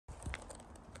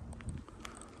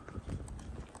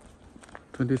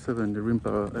27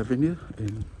 Rimba Avenue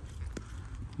in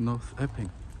North Epping.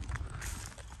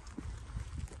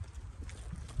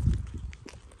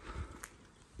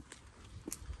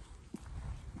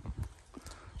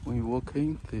 When you walk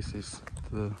in, this is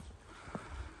the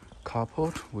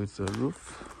carport with the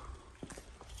roof,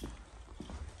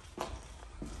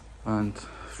 and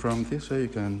from this way you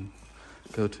can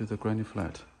go to the granny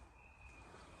flat.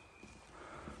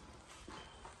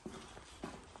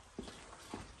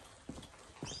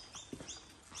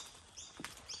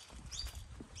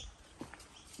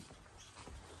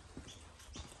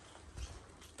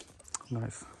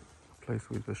 Nice place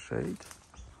with the shade.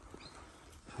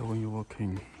 So when you walk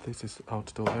in, this is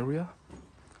outdoor area.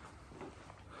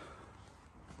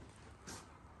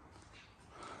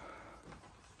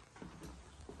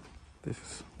 This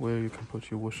is where you can put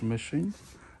your washing machine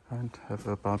and have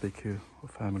a barbecue or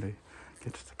family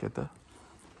get together.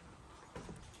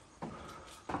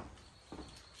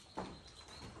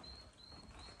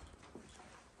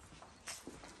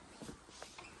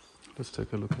 Let's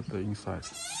take a look at the inside.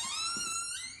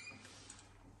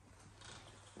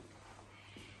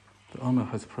 The owner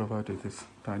has provided this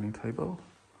dining table,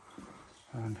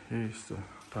 and here is the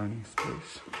dining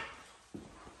space.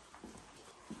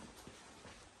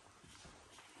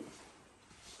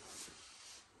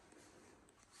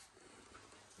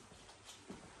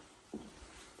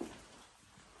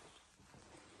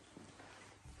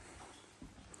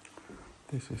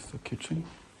 This is the kitchen.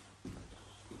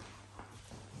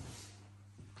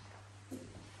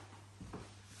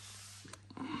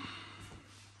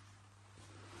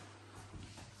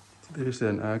 There is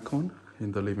an aircon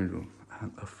in the living room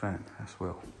and a fan as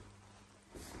well.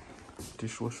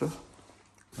 Dishwasher,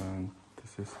 and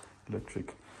this is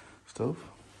electric stove.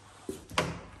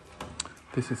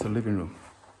 This is the living room.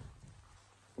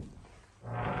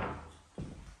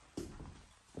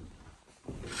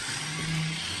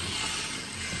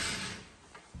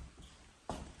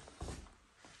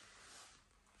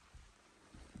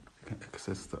 You can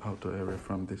access the outdoor area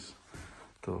from this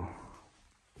door.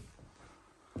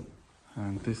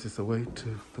 And this is the way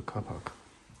to the car park.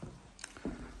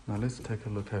 Now let's take a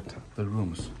look at the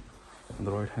rooms. On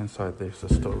the right hand side there's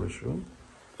a storage room.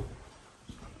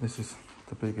 This is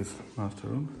the biggest master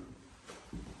room.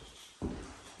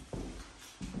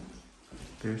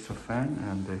 There's a fan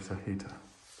and there's a heater.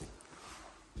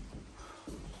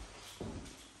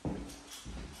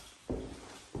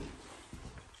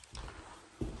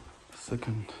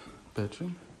 Second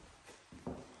bedroom.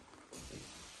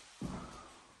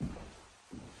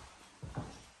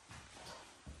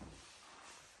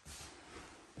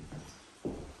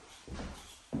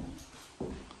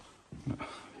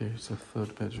 Here's the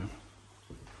third bedroom.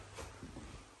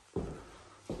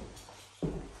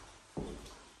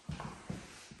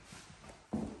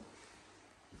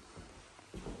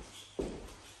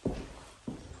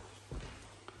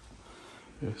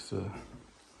 Here's the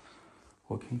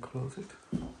walk-in closet.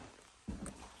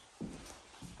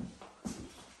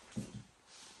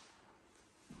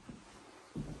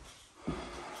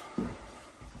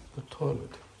 The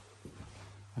toilet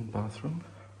and bathroom.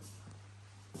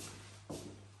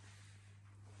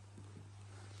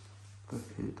 The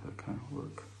heater can't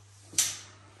work.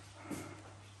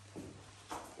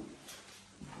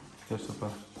 There's a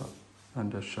bathtub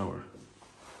and a shower.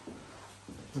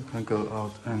 You can go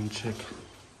out and check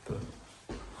the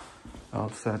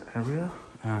outside area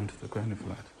and the granny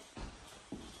flat.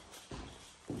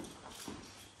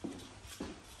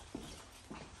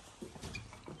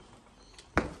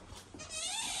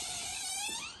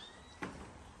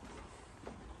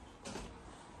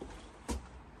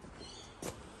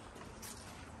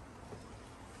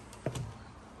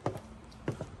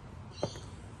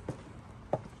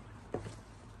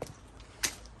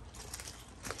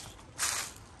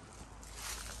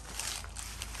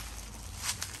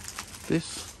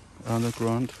 This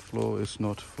underground floor is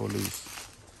not for lease.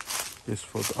 It's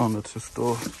for the owner to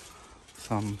store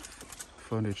some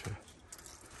furniture.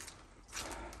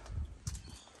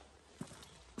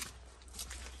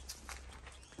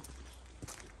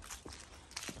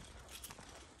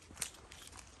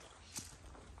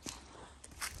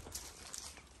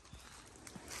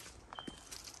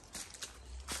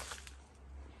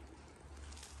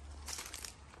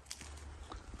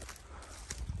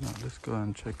 Now let's go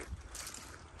and check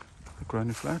the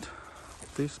granny flat.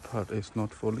 This part is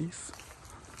not for lease,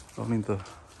 only the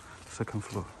second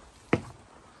floor.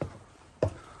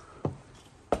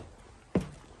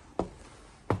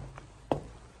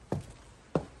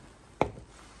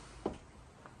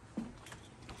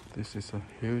 This is a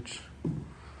huge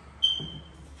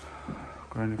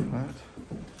granny flat.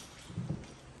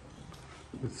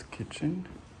 It's kitchen.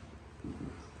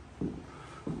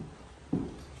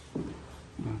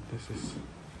 And this is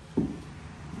a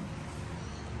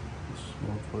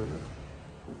small toilet.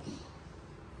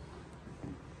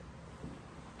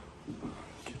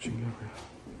 Kitchen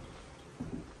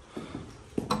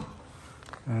area.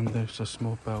 And there's a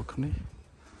small balcony.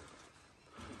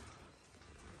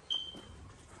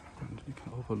 And you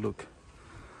can overlook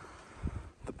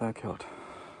the backyard.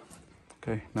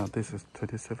 Okay, now this is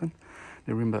 37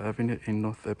 North Avenue in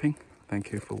North Epping.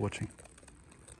 Thank you for watching.